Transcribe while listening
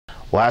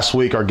Last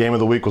week, our game of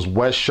the week was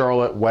West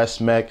Charlotte,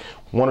 West Mech,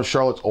 one of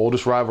Charlotte's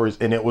oldest rivalries,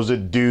 and it was a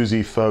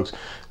doozy, folks.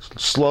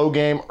 Slow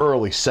game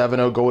early,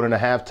 7-0 going into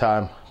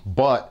halftime,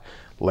 but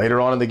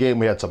later on in the game,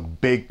 we had some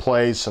big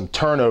plays, some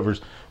turnovers.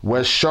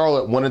 West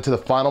Charlotte went into the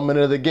final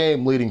minute of the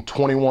game leading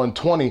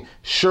 21-20.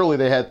 Surely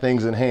they had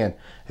things in hand,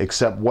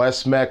 except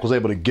West Mech was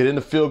able to get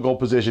into field goal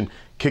position,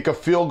 kick a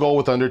field goal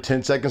with under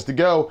 10 seconds to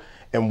go,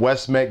 and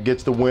West Mech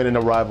gets the win in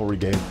a rivalry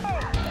game.